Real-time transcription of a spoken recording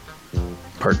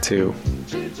Part 2.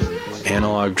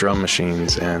 Analog Drum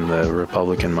Machines and the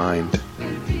Republican Mind.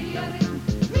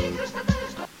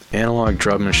 Analog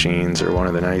drum machines are one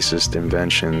of the nicest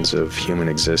inventions of human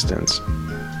existence.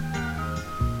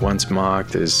 Once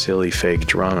mocked as silly fake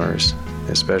drummers,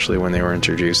 especially when they were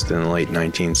introduced in the late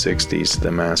 1960s to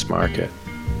the mass market.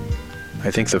 I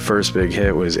think the first big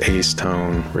hit was Ace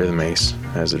Tone Rhythm Ace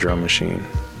as a drum machine.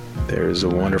 There's a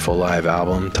wonderful live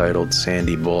album titled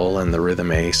Sandy Bull and the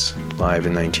Rhythm Ace, live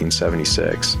in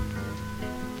 1976.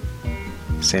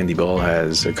 Sandy Bull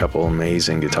has a couple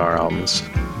amazing guitar albums.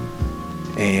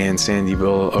 And Sandy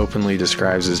Bull openly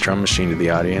describes his drum machine to the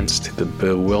audience, to the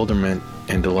bewilderment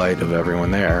and delight of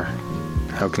everyone there.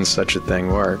 How can such a thing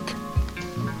work?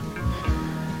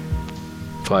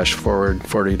 Flash forward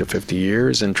 40 to 50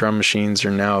 years, and drum machines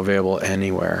are now available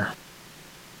anywhere.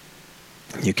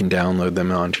 You can download them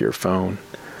onto your phone.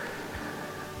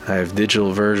 I have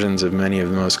digital versions of many of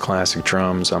the most classic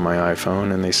drums on my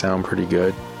iPhone, and they sound pretty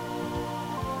good.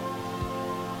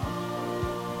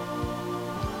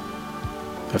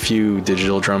 A few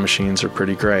digital drum machines are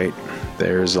pretty great.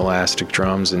 There's Elastic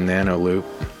Drums and Nano Loop,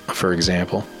 for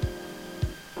example.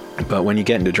 But when you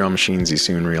get into drum machines, you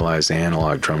soon realize the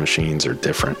analog drum machines are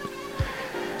different.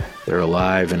 They're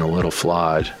alive and a little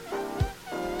flawed.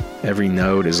 Every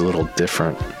note is a little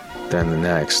different than the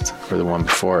next, or the one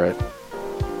before it.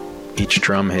 Each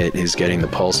drum hit is getting the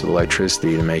pulse of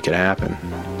electricity to make it happen.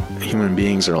 Human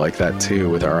beings are like that too,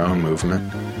 with our own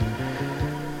movement.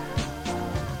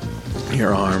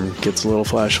 Your arm gets a little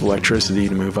flash of electricity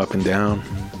to move up and down.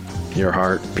 Your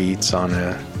heart beats on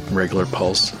a regular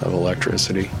pulse of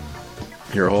electricity.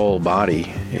 Your whole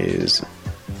body is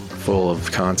full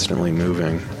of constantly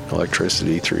moving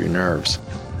electricity through your nerves.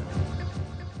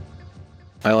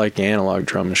 I like analog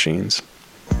drum machines,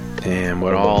 and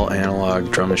what all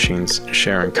analog drum machines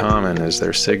share in common is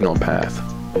their signal path.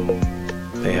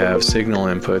 They have signal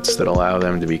inputs that allow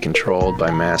them to be controlled by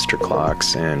master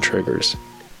clocks and triggers.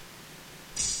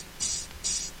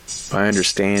 By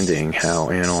understanding how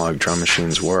analog drum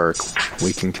machines work,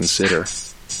 we can consider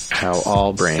how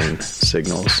all brain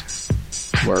signals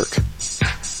work.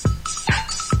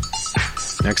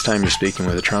 Next time you're speaking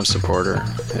with a Trump supporter,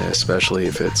 especially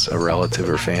if it's a relative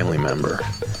or family member,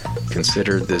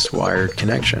 consider this wired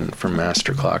connection from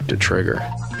master clock to trigger.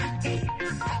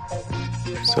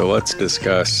 So let's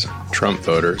discuss Trump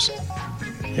voters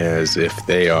as if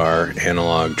they are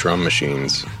analog drum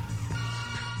machines.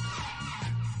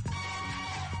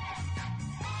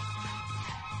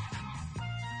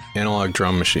 Analog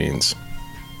drum machines.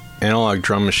 Analog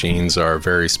drum machines are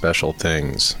very special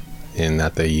things in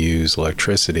that they use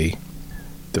electricity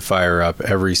to fire up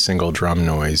every single drum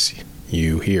noise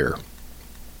you hear.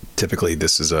 Typically,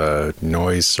 this is a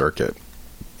noise circuit,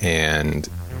 and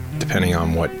depending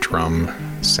on what drum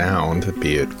sound,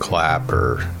 be it clap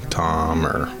or tom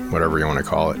or whatever you want to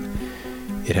call it,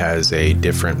 it has a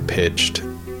different pitched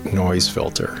noise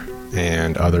filter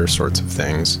and other sorts of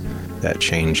things that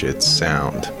change its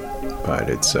sound. But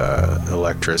it's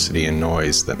electricity and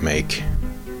noise that make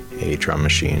a drum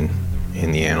machine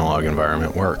in the analog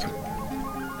environment work.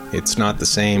 It's not the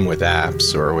same with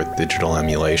apps or with digital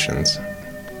emulations.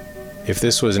 If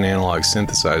this was an analog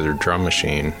synthesizer drum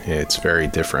machine, it's very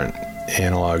different.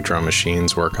 Analog drum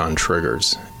machines work on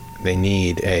triggers. They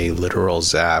need a literal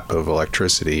zap of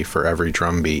electricity for every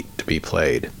drum beat to be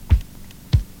played.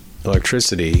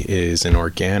 Electricity is an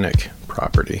organic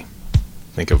property.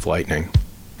 Think of lightning.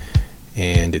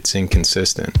 And it's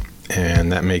inconsistent,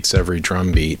 and that makes every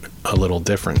drum beat a little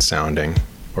different sounding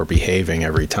or behaving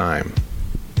every time.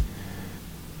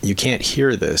 You can't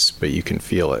hear this, but you can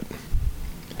feel it.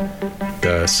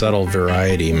 The subtle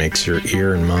variety makes your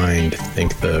ear and mind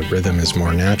think the rhythm is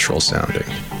more natural sounding.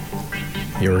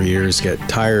 Your ears get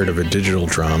tired of a digital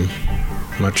drum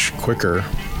much quicker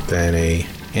than an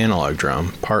analog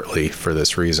drum, partly for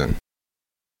this reason.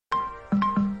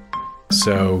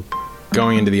 So,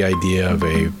 going into the idea of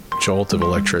a jolt of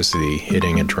electricity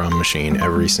hitting a drum machine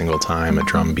every single time a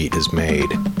drum beat is made,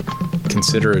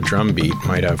 consider a drum beat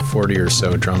might have 40 or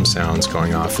so drum sounds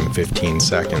going off in 15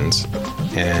 seconds,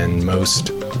 and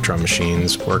most drum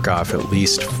machines work off at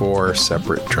least 4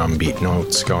 separate drum beat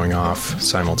notes going off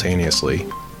simultaneously.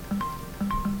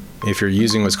 If you're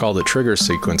using what's called a trigger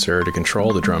sequencer to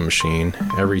control the drum machine,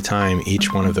 every time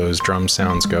each one of those drum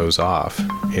sounds goes off,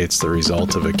 it's the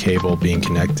result of a cable being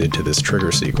connected to this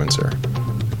trigger sequencer.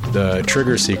 The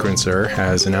trigger sequencer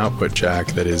has an output jack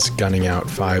that is gunning out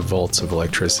 5 volts of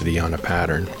electricity on a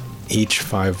pattern. Each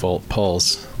 5-volt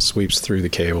pulse sweeps through the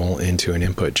cable into an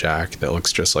input jack that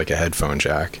looks just like a headphone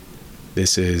jack.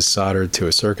 This is soldered to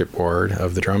a circuit board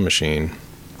of the drum machine.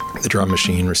 The drum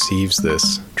machine receives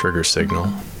this trigger signal,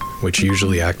 which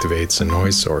usually activates a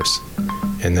noise source,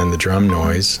 and then the drum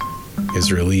noise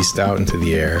is released out into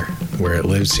the air, where it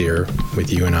lives here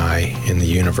with you and I in the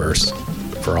universe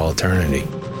for all eternity.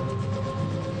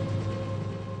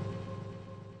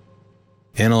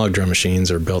 Analog drum machines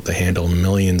are built to handle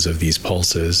millions of these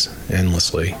pulses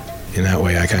endlessly. In that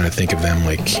way, I kind of think of them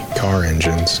like car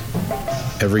engines.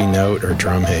 Every note or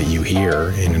drum hit you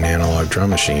hear in an analog drum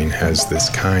machine has this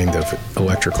kind of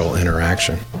electrical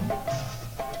interaction.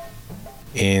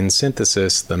 In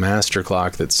synthesis, the master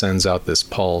clock that sends out this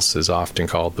pulse is often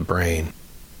called the brain.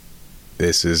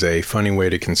 This is a funny way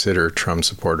to consider Trump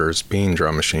supporters being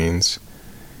drum machines,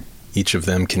 each of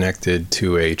them connected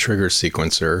to a trigger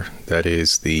sequencer that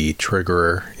is the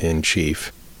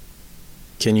triggerer-in-chief.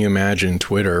 Can you imagine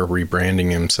Twitter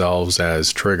rebranding themselves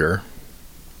as Trigger?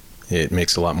 It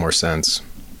makes a lot more sense.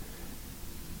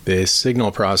 This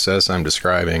signal process I'm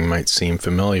describing might seem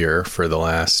familiar for the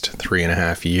last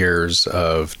 3.5 years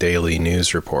of daily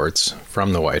news reports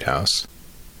from the White House.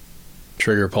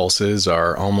 Trigger pulses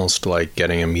are almost like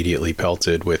getting immediately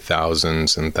pelted with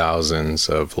thousands and thousands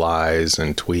of lies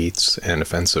and tweets and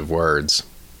offensive words.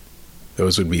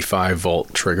 Those would be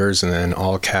 5-volt triggers, and then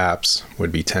all caps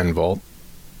would be 10-volt.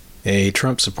 A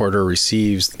Trump supporter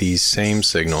receives these same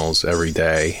signals every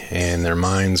day, and their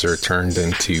minds are turned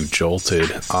into jolted,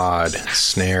 odd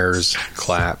snares,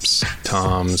 claps,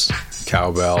 toms,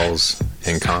 cowbells,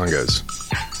 and congas.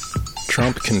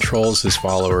 Trump controls his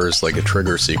followers like a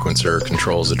trigger sequencer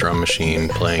controls a drum machine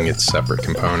playing its separate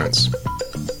components.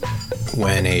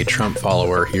 When a Trump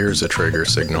follower hears a trigger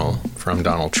signal from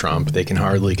Donald Trump, they can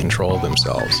hardly control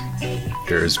themselves.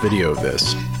 There's video of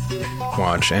this.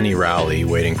 Watch any rally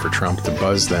waiting for Trump to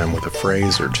buzz them with a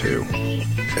phrase or two.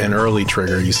 An early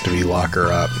trigger used to be "lock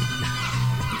her up."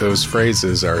 Those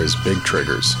phrases are his big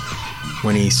triggers.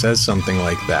 When he says something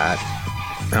like that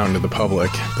out into the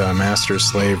public, the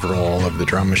master-slave role of the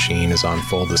drum machine is on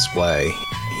full display.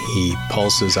 He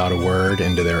pulses out a word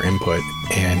into their input,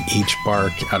 and each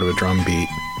bark out of a drum beat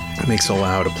makes a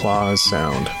loud applause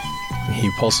sound.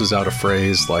 He pulses out a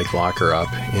phrase like "lock her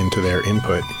up" into their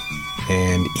input,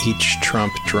 and each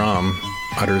Trump drum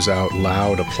utters out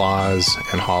loud applause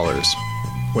and hollers.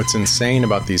 What's insane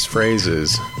about these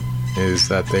phrases is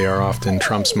that they are often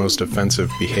Trump's most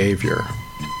offensive behavior,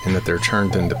 and that they're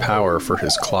turned into power for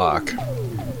his clock.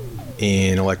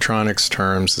 In electronics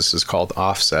terms, this is called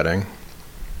offsetting.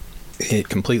 It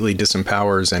completely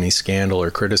disempowers any scandal or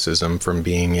criticism from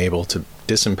being able to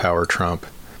disempower Trump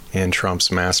and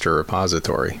Trump's master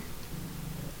repository.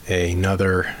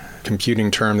 Another computing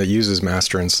term that uses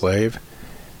master and slave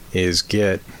is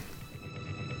Git.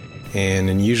 And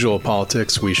in usual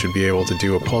politics, we should be able to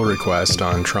do a pull request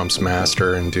on Trump's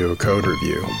master and do a code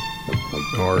review,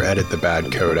 or edit the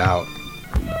bad code out.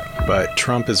 But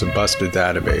Trump is a busted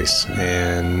database,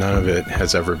 and none of it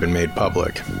has ever been made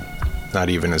public, not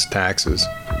even his taxes.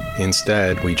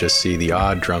 Instead, we just see the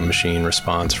odd drum machine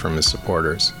response from his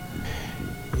supporters.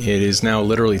 It is now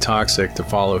literally toxic to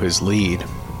follow his lead.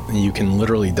 You can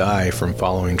literally die from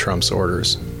following Trump's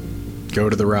orders. Go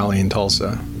to the rally in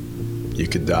Tulsa. You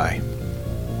could die.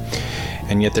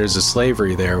 And yet there's a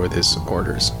slavery there with his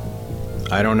supporters.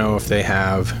 I don't know if they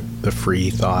have the free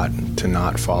thought to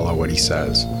not follow what he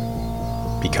says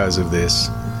because of this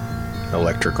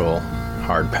electrical,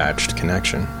 hard-patched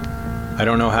connection. I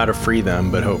don't know how to free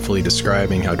them, but hopefully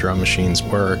describing how drum machines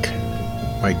work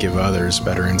might give others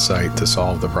better insight to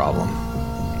solve the problem.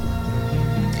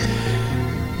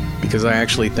 Because I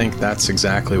actually think that's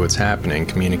exactly what's happening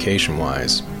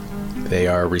communication-wise. They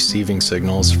are receiving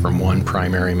signals from one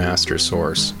primary master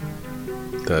source.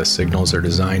 The signals are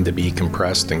designed to be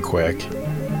compressed and quick,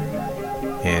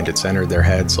 and it's entered their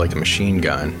heads like a machine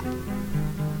gun.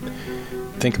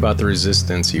 Think about the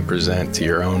resistance you present to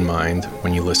your own mind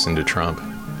when you listen to Trump.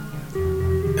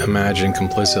 Imagine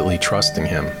complicitly trusting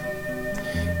him,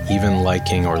 even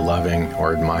liking or loving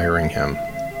or admiring him.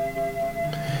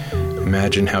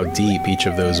 Imagine how deep each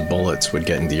of those bullets would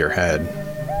get into your head.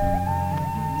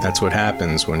 That's what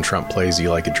happens when Trump plays you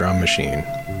like a drum machine.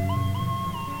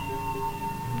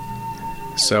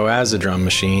 So as a drum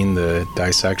machine, the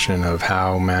dissection of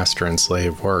how master and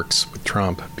slave works with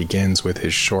Trump begins with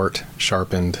his short,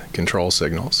 sharpened control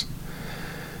signals.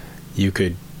 You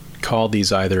could call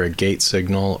these either a gate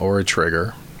signal or a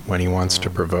trigger when he wants to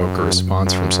provoke a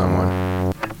response from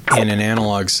someone. In an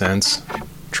analog sense,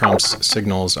 Trump's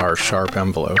signals are sharp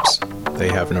envelopes. They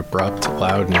have an abrupt,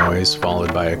 loud noise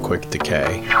followed by a quick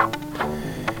decay.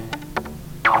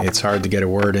 It's hard to get a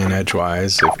word in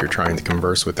edgewise if you're trying to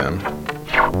converse with him.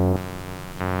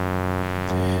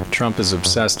 Trump is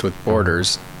obsessed with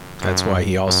borders, That's why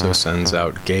he also sends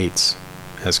out gates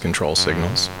as control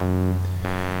signals.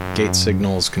 Gate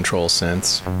signals control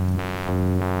synths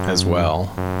as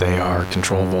well. They are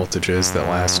control voltages that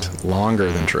last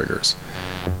longer than triggers,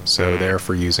 so they're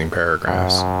for using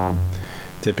paragraphs.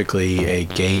 Typically, a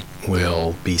gate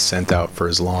will be sent out for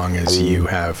as long as you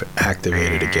have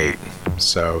activated a gate.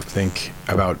 So think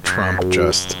about Trump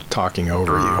just talking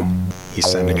over you. He's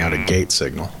sending out a gate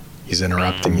signal. He's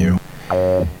interrupting you.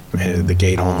 And the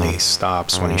gate only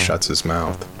stops when he shuts his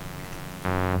mouth.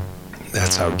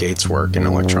 That's how gates work in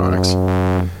electronics.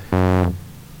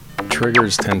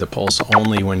 Triggers tend to pulse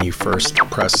only when you first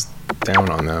press down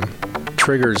on them.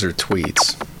 Triggers are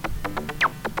tweets.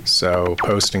 So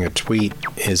posting a tweet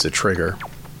is a trigger.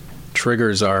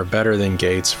 Triggers are better than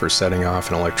gates for setting off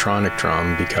an electronic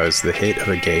drum because the hit of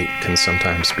a gate can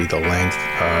sometimes be the length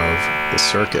of the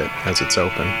circuit as it's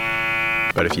open.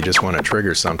 But if you just want to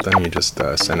trigger something, you just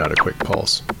send out a quick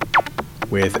pulse.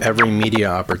 With every media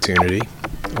opportunity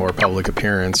or public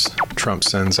appearance, Trump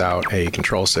sends out a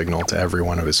control signal to every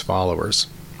one of his followers.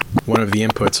 One of the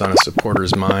inputs on a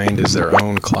supporter's mind is their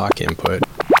own clock input.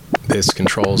 This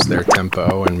controls their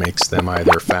tempo and makes them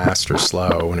either fast or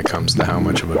slow when it comes to how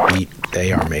much of a beat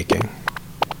they are making.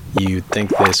 You'd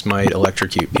think this might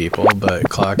electrocute people, but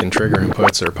clock and trigger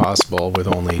inputs are possible with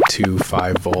only two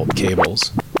 5-volt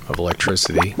cables of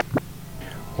electricity.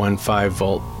 One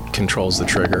 5-volt controls the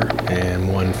trigger,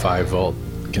 and one 5-volt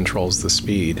controls the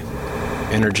speed.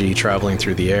 Energy traveling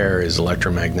through the air is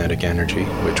electromagnetic energy,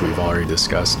 which we've already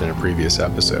discussed in a previous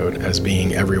episode as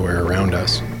being everywhere around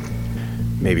us.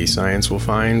 Maybe science will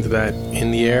find that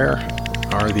in the air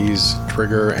are these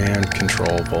trigger and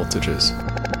control voltages.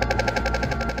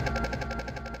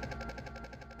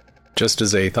 Just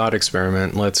as a thought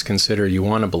experiment, let's consider you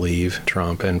want to believe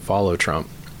Trump and follow Trump.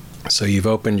 So you've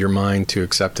opened your mind to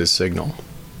accept his signal.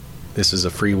 This is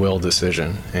a free will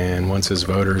decision, and once his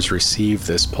voters receive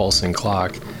this pulsing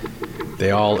clock, they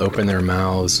all open their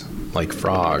mouths like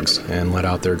frogs and let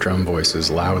out their drum voices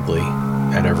loudly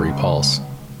at every pulse.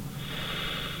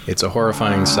 It's a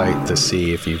horrifying sight to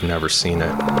see if you've never seen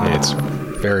it. It's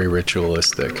very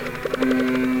ritualistic.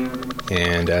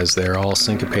 And as they're all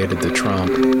syncopated to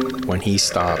Trump, when he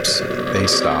stops, they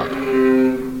stop.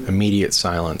 Immediate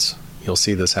silence. You'll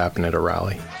see this happen at a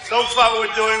rally. So far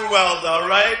we're doing well though,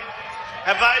 right?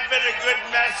 Have I been a good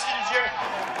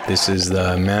messenger? This is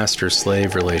the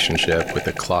master-slave relationship with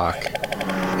a clock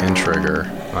and trigger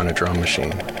on a drum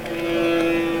machine.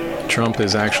 Trump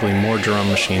is actually more drum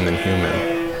machine than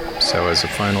human. So as a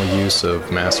final use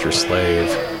of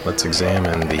master-slave, let's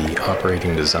examine the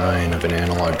operating design of an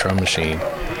analog drum machine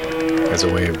as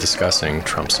a way of discussing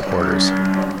Trump supporters.